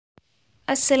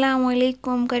Assalamu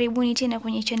alaikum, karibuni tena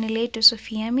kwenye channel yetu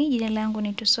Sofiami. Jina langu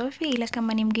ni Sofi, ila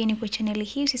kama ni mgeni kwa channel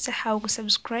hii usisahau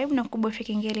kusubscribe na kubofya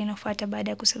kengele inayofuata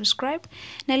baada ya kusubscribe.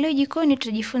 Na leo jikoni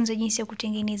tutajifunza jinsi ya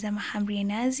kutengeneza mahamri ya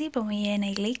nazi pamoja na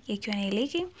iliki, ikiwa na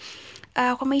iliki.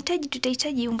 Kwa mahitaji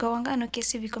tutahitaji unga wa ngano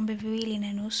kiasi vikombe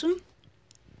 2.5,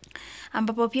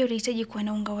 ambapo pia utahitaji kuwa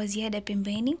na unga wa ziada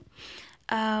pembeni.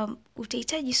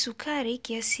 Utahitaji sukari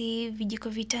kiasi vijiko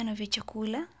 5 vya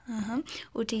chakula.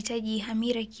 Utahitaji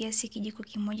hamira kiasi kijiko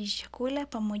 1 cha chakula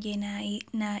pamoja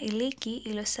na iliki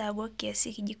iliyosagwa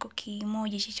kiasi kijiko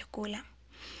 1 cha chakula.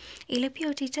 Ila pia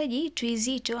utahitaji tui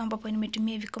zito ambapo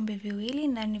nimetumia vikombe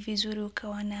 2, na ni vizuri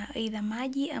ukawa na aidha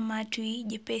maji ama tui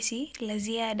jepesi la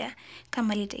ziada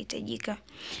kama litahitajika.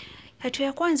 Hatua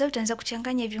ya kwanza, utaanza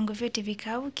kuchanganya viungo vyote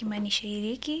vikavu, kimaanisha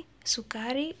iliki,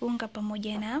 sukari, unga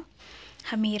pamoja na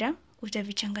hamira.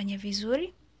 Utavichanganya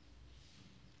vizuri.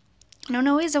 Na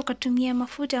unaweza ukatumia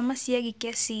mafuta ama siagi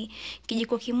kiasi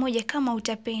kijiko 1 kama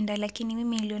utapenda, lakini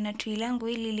mimi niliona tui langu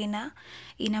hili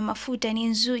ina mafuta ni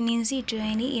nzito,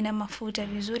 yani ina mafuta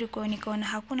vizuri, kwa hiyo nikaona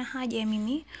hakuna haja ya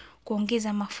mimi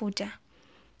kuongeza mafuta,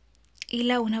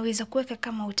 ila unaweza kuweka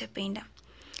kama utapenda.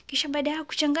 Kisha baada ya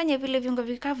kuchanganya vile viungo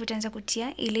vikavu, utaanza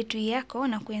kutia ile tui yako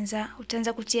na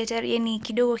utaanza kutia yani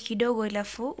kidogo kidogo,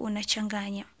 alafu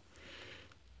unachanganya.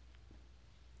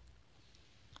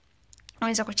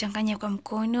 Unaweza kuchanganya kwa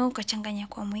mkono, ukachanganya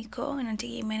kwa mwiko,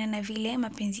 inategemeana na vile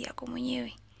mapenzi yako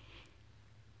mwenyewe.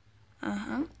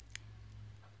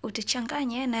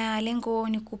 Utachanganya na lengo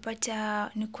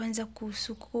ni kuanza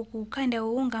kukanda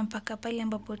unga mpaka pale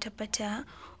ambapo utapata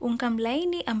unga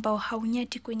mlaini ambao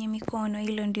haunyati kwenye mikono.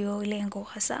 Hilo ndio lengo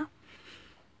hasa.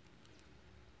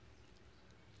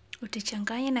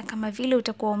 Utachanganya, na kama vile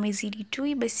utakuwa umezidi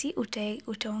tui, basi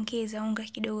utaongeza unga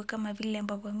kidogo kama vile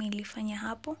ambavyo mimi nilifanya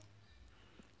hapo.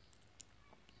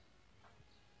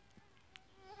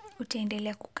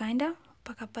 Utaendelea kukanda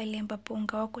mpaka pale ambapo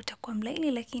unga wako utakuwa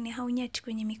mlaini lakini haunyati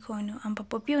kwenye mikono,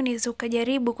 ambapo pia unaweza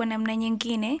ukajaribu kwa namna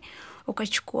nyingine,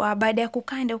 ukachukua baada ya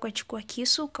kukanda ukachukua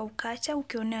kisu ukaukata,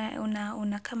 ukiona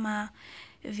una kama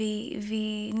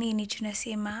nini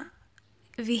tunasema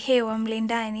vihewa mle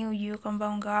ndani, ujue kwamba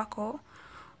unga wako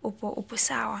upo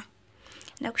sawa.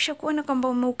 Na kisha kuona kwamba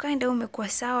umeukanda umekuwa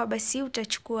sawa, basi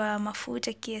utachukua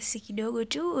mafuta kiasi kidogo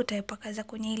tu, utayapakaza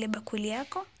kwenye ile bakuli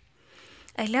yako.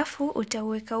 Alafu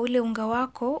utaweka ule unga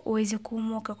wako uweze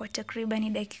kuumuka kwa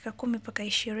takriban dakika 10 mpaka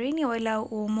 20, wala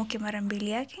uumuke mara 2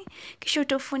 yake. Kisha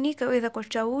utafunika aidha kwa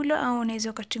taulo au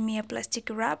unaweza kutumia plastic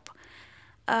wrap.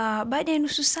 Baada ya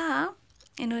nusu saa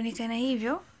inaonekana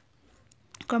hivyo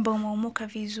kwamba umeumuka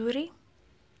vizuri.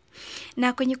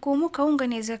 Na kwenye kuumuka unga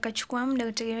inaweza kuchukua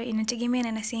muda,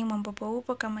 inategemeana na sehemu ambapo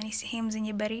upo. Kama ni sehemu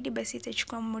zenye baridi, basi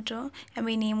itachukua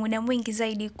muda mwingi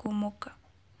zaidi kuumuka.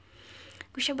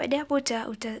 Kisha baada hapo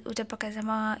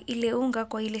utapakaza ile unga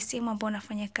kwa ile sehemu ambayo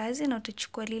unafanya kazi, na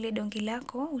utachukua lile donge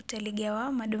lako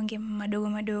utaligawa madonge madogo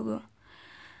madogo.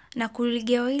 Na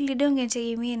kuligawa ile donge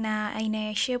inategemea na aina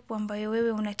ya shape ambayo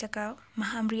wewe unataka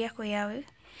mahamri yako yawe.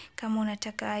 Kama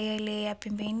unataka yale ya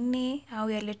pembe 4 au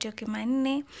yale toke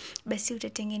manne, basi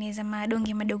utatengeneza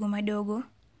madonge madogo madogo.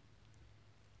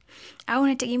 Au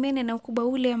unategemea na ukubwa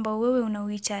ule ambao wewe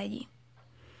unauhitaji.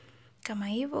 Kama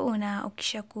hivyo,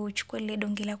 ukisha kuchukua ile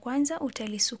donge la kwanza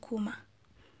utalisukuma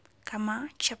kama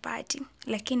chapati,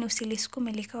 lakini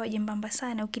usilisukume likawa jembamba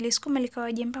sana. Ukilisukuma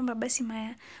likawa jembamba, basi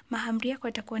mahamri yako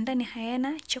yatakuwa ndani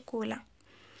hayana chakula.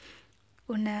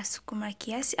 Unasukuma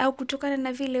kiasi au kutokana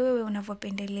na vile wewe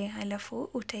unavyopendelea, alafu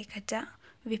utaikata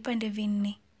vipande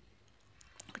 4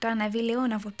 kutokana na vile wewe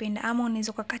unavyopenda, ama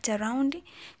unaweza kukata round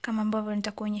kama ambavyo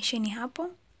nitakuonyesheni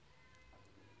hapo.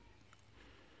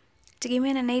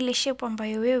 Tegemeana na ile shape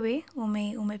ambayo wewe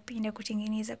umependa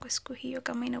kutengeneza kwa siku hiyo.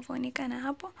 Kama inavyoonekana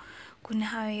hapo, kuna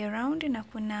hayo ya round na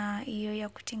kuna hiyo ya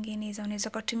kutengeneza. Unaweza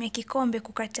kutumia kikombe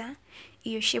kukata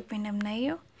hiyo shape namna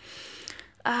hiyo.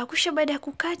 Kisha baada ya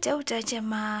kukata, utaacha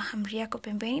mahamri yako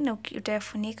pembeni na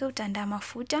utayafunika. Utaandaa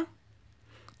mafuta,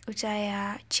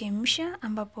 utayachemsha,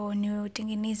 ambapo ni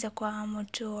utengeneza kwa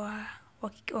moto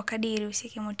wa kadiri,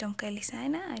 usiweke moto mkali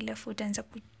sana. Alafu utaanza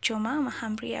kuchoma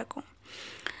mahamri yako.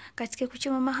 Katika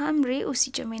kuchoma mahamri,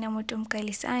 usichome na moto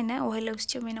mkali sana wala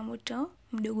usichome na moto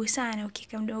mdogo sana.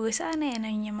 Ukiweka mdogo sana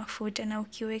yananyonya mafuta, na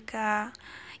ukiweka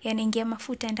yanaingia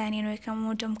mafuta ndani, unaweka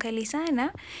moto mkali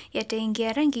sana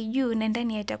yataingia rangi juu na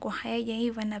ndani yatakuwa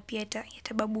hayajaiva na pia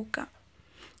yatababuka.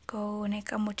 Kwa hiyo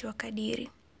unaweka moto wa kadiri.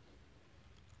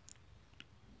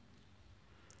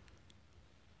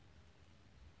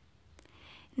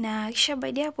 Na kisha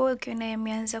baada hapo ukiona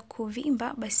yameanza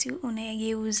kuvimba, basi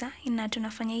unayageuza. Na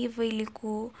tunafanya hivyo ili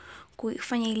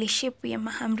kufanya ile shape ya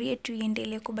mahamri yetu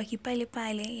iendelee kubaki pale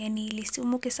pale, yani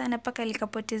lisiumuke sana mpaka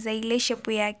likapoteza ile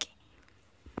shape yake.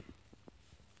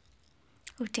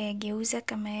 Utayageuza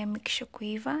kama yamekisha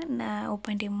kuiva na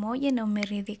upande mmoja na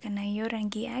umeridhika na hiyo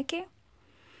rangi yake.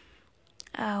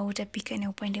 Utapika na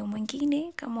upande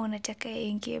mwingine. Kama unataka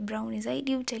yaingie brown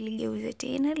zaidi, utaligeuza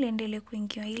tena liendelee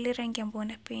kuingia ile rangi ambayo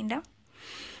unapenda.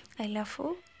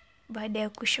 Alafu baada ya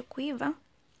kusha kuiva,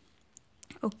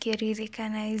 ukiridhika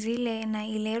na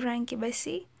ile rangi,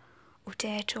 basi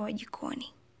utayatoa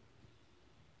jikoni.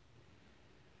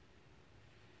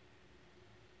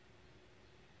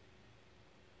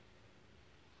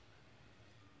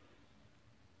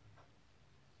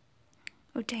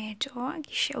 Utayatoa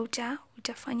kisha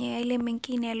utafanya yale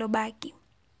mengine yalobaki.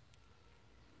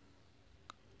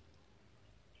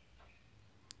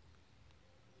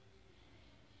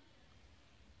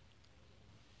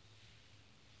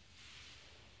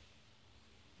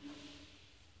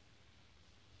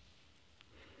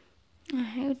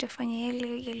 Utafanya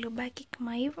yale yalobaki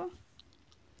kama hivyo.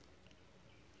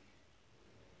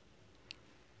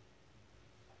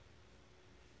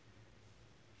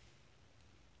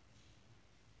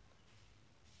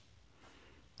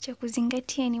 Cha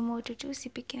kuzingatia ni moto tu,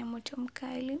 usipike na moto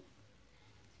mkali.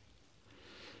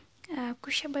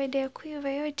 Kisha baada ya kuiva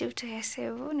yote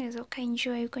utayaserve. Unaweza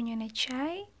ukaenjoy kunywa na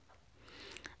chai.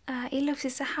 Ila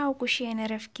usisahau kushare na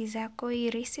rafiki zako hii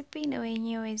recipe na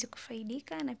wenyewe waweze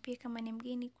kufaidika, na pia kama ni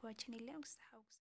mgeni kwa channel yangu.